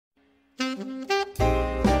Welcome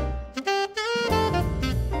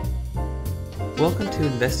to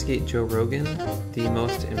Investigate Joe Rogan, the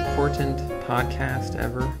most important podcast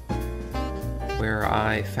ever, where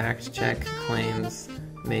I fact-check claims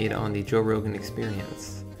made on the Joe Rogan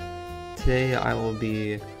Experience. Today I will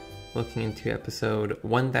be looking into episode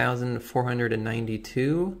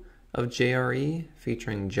 1492 of JRE,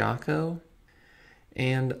 featuring Jocko.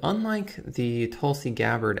 And unlike the Tulsi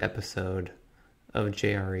Gabbard episode of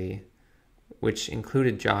JRE, which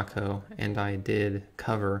included Jocko, and I did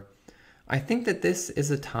cover, I think that this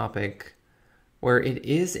is a topic where it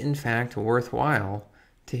is in fact worthwhile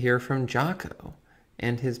to hear from Jocko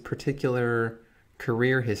and his particular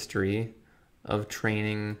career history of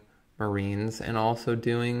training Marines and also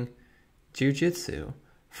doing jiu-jitsu.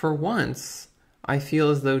 For once, I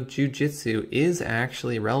feel as though jiu-jitsu is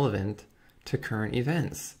actually relevant to current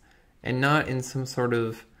events and not in some sort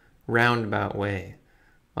of roundabout way.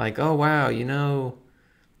 Like, oh wow,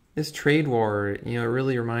 this trade war, it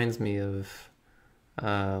really reminds me of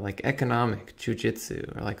like economic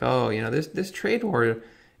jiu-jitsu. Or like, this trade war,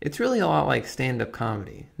 it's really a lot like stand-up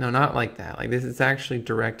comedy. No, not like that. Like this is actually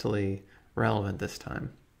directly relevant this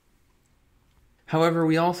time. However,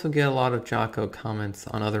 we also get a lot of Jocko comments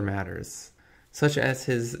on other matters, such as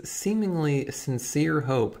his seemingly sincere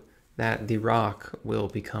hope that The Rock will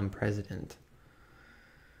become president.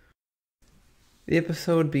 The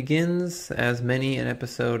episode begins, as many an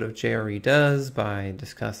episode of JRE does, by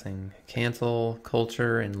discussing cancel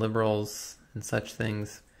culture and liberals and such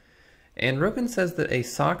things. And Rogan says that a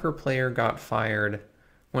soccer player got fired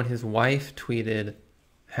when his wife tweeted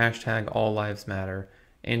 #AllLivesMatter,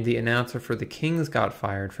 and the announcer for the Kings got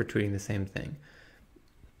fired for tweeting the same thing.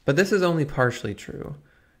 But this is only partially true.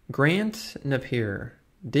 Grant Napier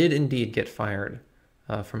did indeed get fired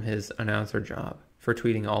from his announcer job for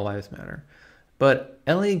tweeting All Lives Matter. But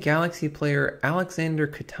LA Galaxy player Alexander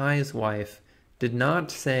Katai's wife did not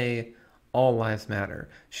say All Lives Matter.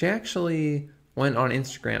 She actually went on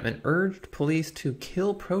Instagram and urged police to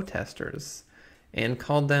kill protesters and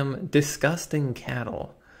called them disgusting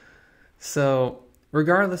cattle. So,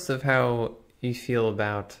 regardless of how you feel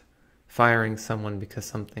about firing someone because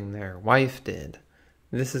something their wife did,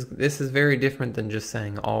 this is very different than just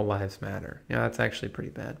saying all lives matter. That's actually pretty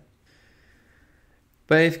bad.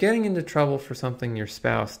 But if getting into trouble for something your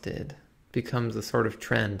spouse did becomes a sort of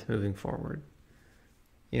trend moving forward,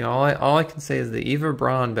 all I can say is that Eva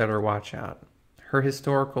Braun better watch out. Her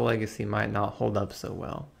historical legacy might not hold up so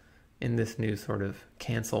well in this new sort of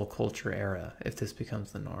cancel culture era if this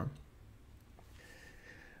becomes the norm.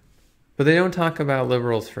 But they don't talk about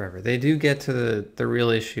liberals forever. They do get to the real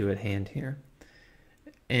issue at hand here.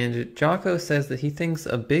 And Jocko says that he thinks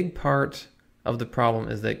a big part of the problem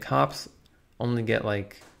is that cops only get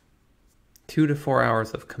like 2 to 4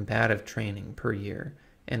 hours of combative training per year,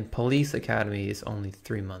 and police academy is only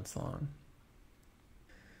 3 months long.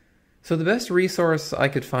 So the best resource I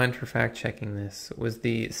could find for fact-checking this was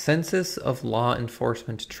the Census of Law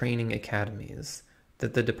Enforcement Training Academies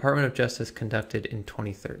that the Department of Justice conducted in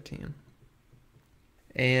 2013.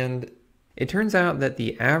 And it turns out that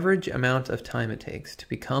the average amount of time it takes to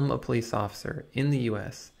become a police officer in the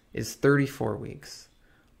US is 34 weeks,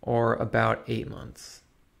 or about 8 months.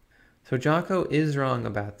 So Jocko is wrong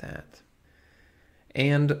about that.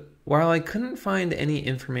 And while I couldn't find any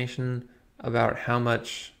information about how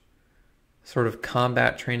much sort of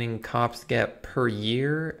combat training cops get per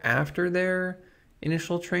year after their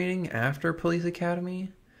initial training, after police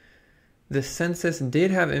academy, the census did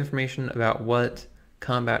have information about what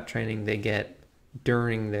combat training they get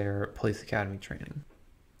during their police academy training.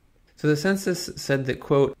 So the census said that,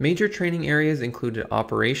 quote, major training areas included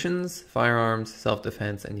operations, firearms,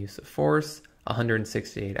 self-defense, and use of force,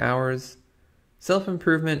 168 hours,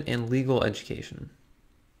 self-improvement, and legal education.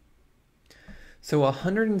 So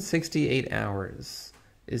 168 hours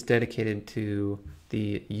is dedicated to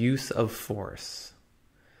the use of force,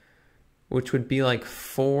 which would be like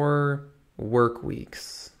 4 work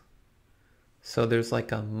weeks. So there's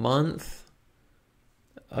like a month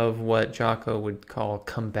of what Jocko would call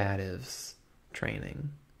combatives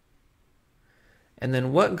training. And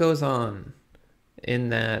then what goes on in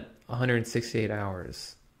that 168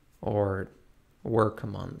 hours or work a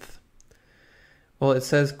month? Well, it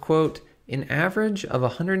says, quote, an average of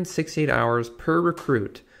 168 hours per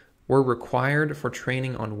recruit were required for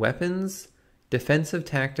training on weapons, defensive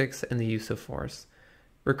tactics, and the use of force.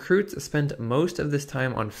 Recruits spent most of this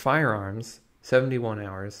time on firearms, 71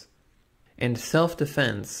 hours, and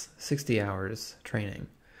self-defense, 60 hours training.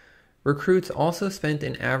 Recruits also spent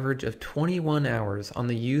an average of 21 hours on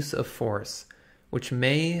the use of force, which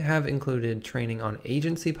may have included training on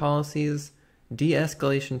agency policies,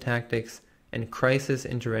 de-escalation tactics, and crisis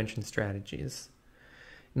intervention strategies.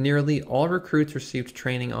 Nearly all recruits received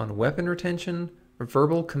training on weapon retention,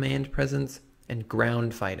 verbal command presence, and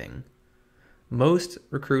ground fighting. Most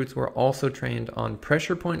recruits were also trained on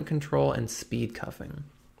pressure point control and speed cuffing.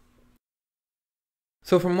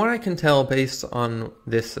 So from what I can tell based on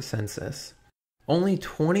this census, only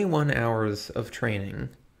 21 hours of training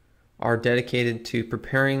are dedicated to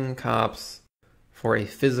preparing cops for a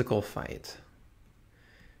physical fight.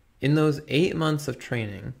 In those 8 months of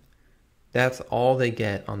training, that's all they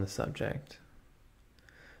get on the subject.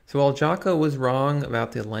 So while Jocko was wrong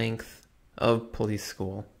about the length of police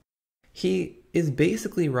school, he is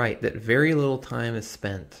basically right that very little time is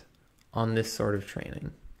spent on this sort of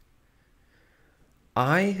training.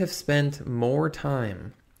 I have spent more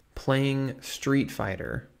time playing Street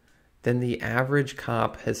Fighter than the average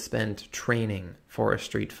cop has spent training for a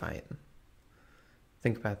street fight.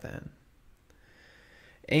 Think about that.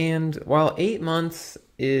 And while 8 months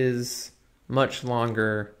is much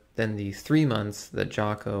longer than the 3 months that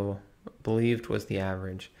Jocko believed was the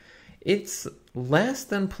average, it's less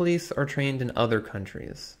than police are trained in other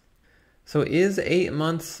countries. So is 8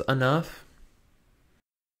 months enough?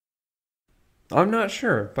 I'm not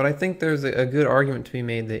sure, but I think there's a good argument to be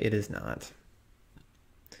made that it is not.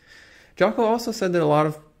 Jocko also said that a lot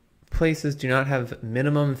of places do not have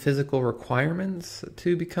minimum physical requirements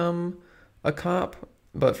to become a cop,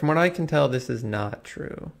 but from what I can tell, this is not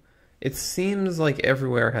true. It seems like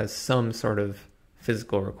everywhere has some sort of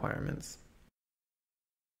physical requirements.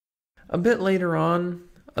 A bit later on,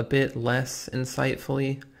 a bit less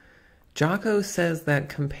insightfully, Jocko says that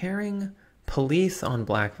comparing police on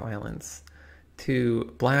black violence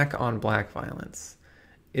to black on black violence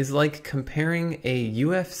is like comparing a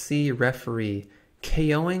UFC referee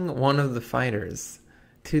KOing one of the fighters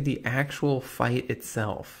to the actual fight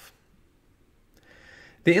itself.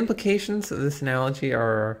 The implications of this analogy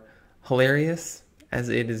are hilarious, as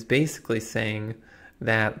it is basically saying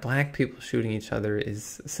that black people shooting each other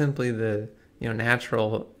is simply the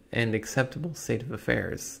natural and acceptable state of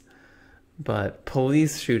affairs, but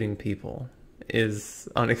police shooting people is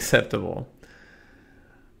unacceptable.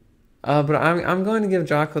 But I'm going to give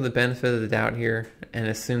Jocko the benefit of the doubt here and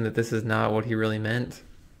assume that this is not what he really meant.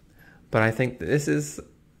 But I think this is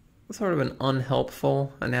sort of an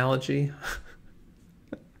unhelpful analogy.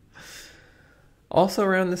 Also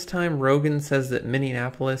around this time, Rogan says that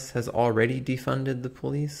Minneapolis has already defunded the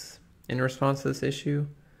police in response to this issue,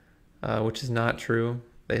 which is not true.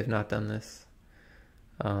 They have not done this.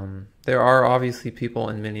 There are obviously people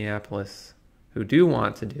in Minneapolis who do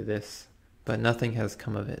want to do this, but nothing has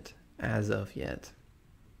come of it as of yet.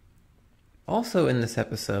 Also in this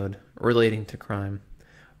episode, relating to crime,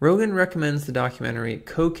 Rogan recommends the documentary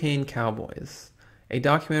Cocaine Cowboys, a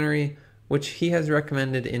documentary which he has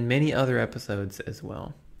recommended in many other episodes as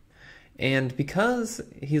well. And because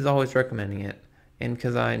he's always recommending it, and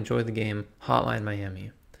because I enjoy the game Hotline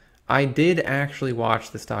Miami, I did actually watch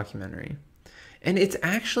this documentary. And it's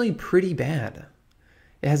actually pretty bad.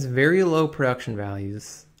 It has very low production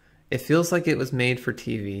values. It feels like it was made for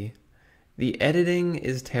TV. The editing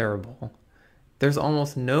is terrible. There's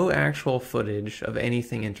almost no actual footage of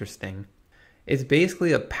anything interesting. It's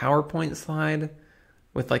basically a PowerPoint slide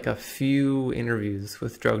with like a few interviews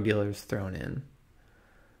with drug dealers thrown in.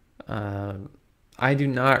 I do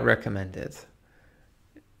not recommend it.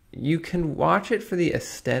 You can watch it for the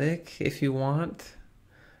aesthetic if you want,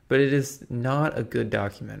 but it is not a good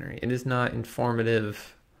documentary. It is not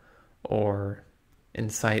informative or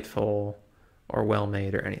insightful or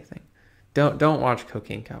well-made or anything. Don't watch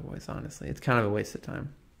Cocaine Cowboys, honestly. It's kind of a waste of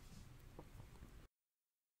time.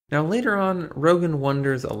 Now later on, Rogan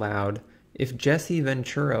wonders aloud if Jesse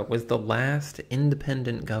Ventura was the last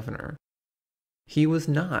independent governor. He was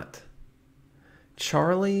not.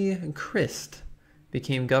 Charlie Crist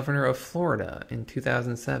became governor of Florida in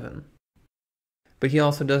 2007. But he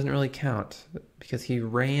also doesn't really count because he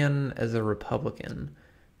ran as a Republican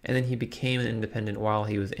and then he became an independent while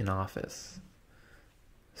he was in office.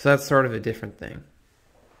 So that's sort of a different thing.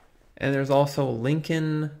 And there's also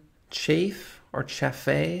Lincoln Chafee or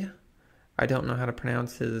Chafee. I don't know how to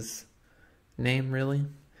pronounce his name really.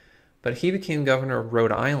 But he became governor of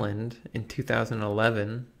Rhode Island in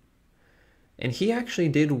 2011. And he actually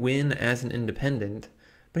did win as an independent.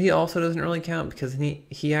 But he also doesn't really count because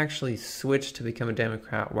he actually switched to become a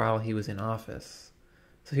Democrat while he was in office.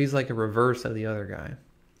 So he's like a reverse of the other guy.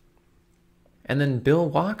 And then Bill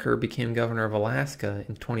Walker became governor of Alaska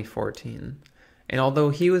in 2014. And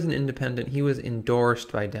although he was an independent, he was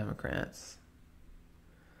endorsed by Democrats.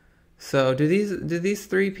 So do these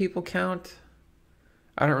three people count?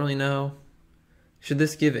 I don't really know. Should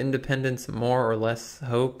this give independents more or less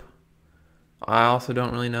hope? I also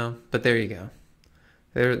don't really know. But there you go.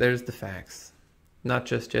 There's the facts. Not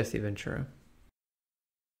just Jesse Ventura.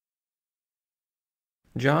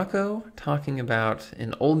 Jocko, talking about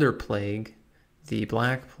an older plague, the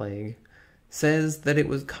Black Plague, says that it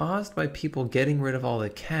was caused by people getting rid of all the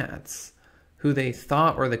cats, who they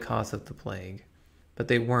thought were the cause of the plague. But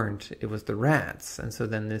they weren't. It was the rats. And so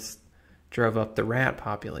then this drove up the rat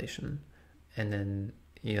population. And then,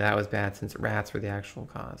 that was bad since rats were the actual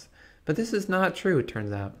cause. But this is not true, it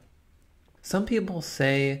turns out. Some people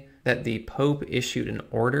say that the Pope issued an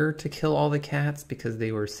order to kill all the cats because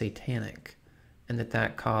they were satanic, and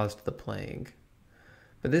that caused the plague.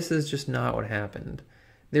 But this is just not what happened.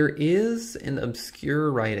 There is an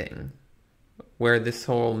obscure writing where this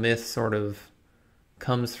whole myth sort of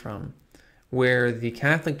comes from, where the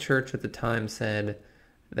Catholic Church at the time said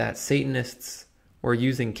that Satanists were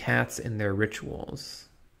using cats in their rituals.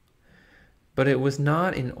 But it was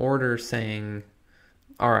not an order saying,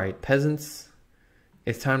 all right, peasants,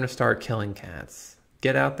 it's time to start killing cats.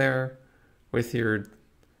 Get out there with your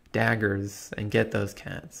daggers and get those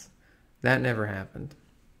cats. That never happened.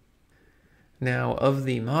 Now, of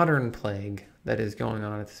the modern plague that is going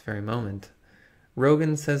on at this very moment,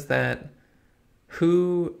 Rogan says that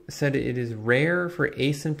WHO said it is rare for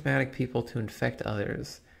asymptomatic people to infect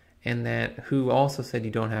others, and that WHO also said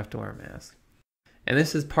you don't have to wear a mask. And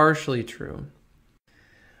this is partially true.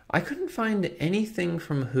 I couldn't find anything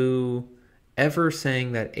from WHO ever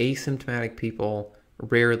saying that asymptomatic people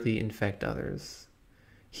rarely infect others.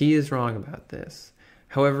 He is wrong about this.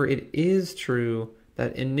 However, it is true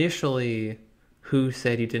that initially WHO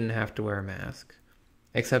said you didn't have to wear a mask,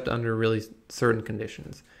 except under really certain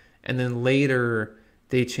conditions. And then later,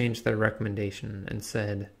 they changed their recommendation and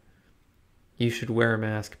said you should wear a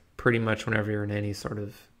mask pretty much whenever you're in any sort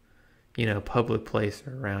of, public place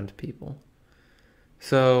or around people.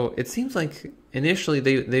 So it seems like initially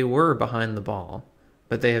they were behind the ball,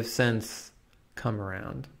 but they have since come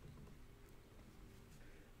around.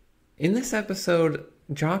 In this episode,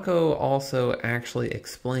 Jocko also actually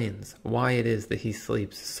explains why it is that he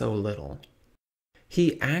sleeps so little.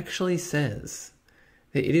 He actually says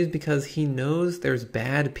that it is because he knows there's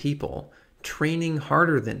bad people training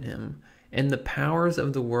harder than him, and the powers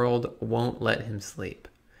of the world won't let him sleep.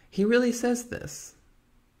 He really says this.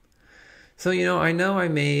 So, I know I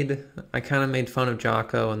kind of made fun of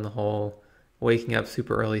Jocko and the whole waking up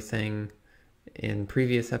super early thing in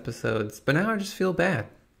previous episodes, but now I just feel bad.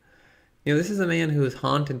 This is a man who is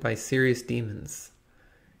haunted by serious demons.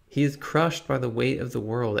 He is crushed by the weight of the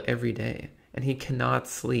world every day, and he cannot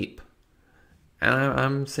sleep. And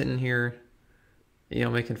I'm sitting here,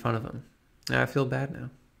 making fun of him. And I feel bad now.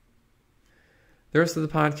 The rest of the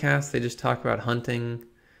podcast, they just talk about hunting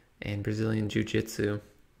and Brazilian Jiu-Jitsu.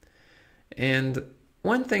 And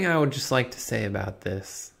one thing I would just like to say about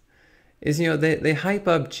this is, they hype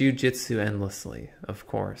up Jiu-Jitsu endlessly, of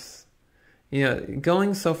course.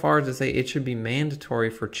 Going so far as to say it should be mandatory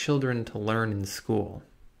for children to learn in school.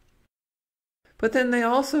 But then they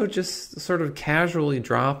also just sort of casually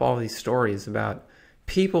drop all these stories about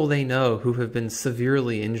people they know who have been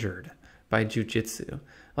severely injured by jiu-jitsu.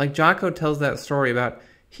 Like Jocko tells that story about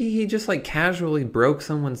he just casually broke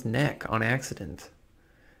someone's neck on accident.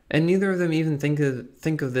 And neither of them even think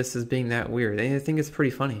of this as being that weird. They think it's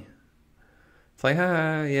pretty funny. It's like,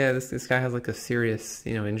 yeah, this guy has a serious,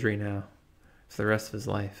 injury now for the rest of his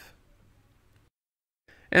life.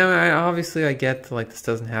 And obviously I get this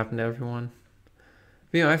doesn't happen to everyone.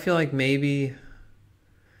 But, I feel like maybe,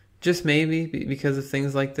 just maybe, because of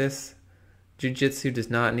things like this, jiu-jitsu does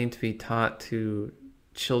not need to be taught to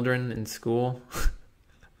children in school.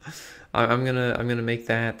 I'm gonna make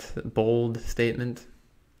that bold statement.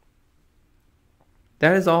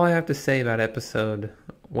 That is all I have to say about episode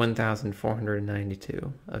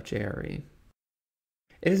 1492 of JRE.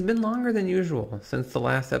 It has been longer than usual since the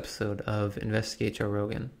last episode of Investigate Joe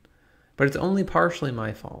Rogan, but it's only partially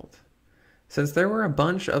my fault, since there were a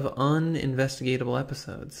bunch of uninvestigatable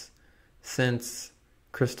episodes since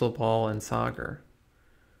Crystal Ball and Sagar.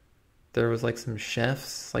 There was some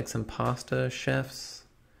chefs, some pasta chefs,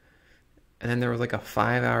 and then there was a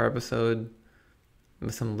 5-hour episode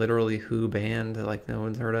with some literally Who band that no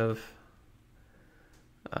one's heard of.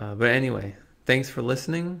 But anyway, thanks for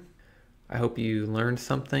listening. I hope you learned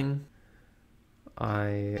something.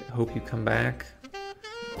 I hope you come back.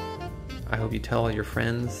 I hope you tell all your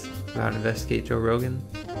friends about Investigate Joe Rogan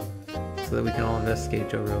so that we can all investigate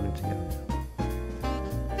Joe Rogan together.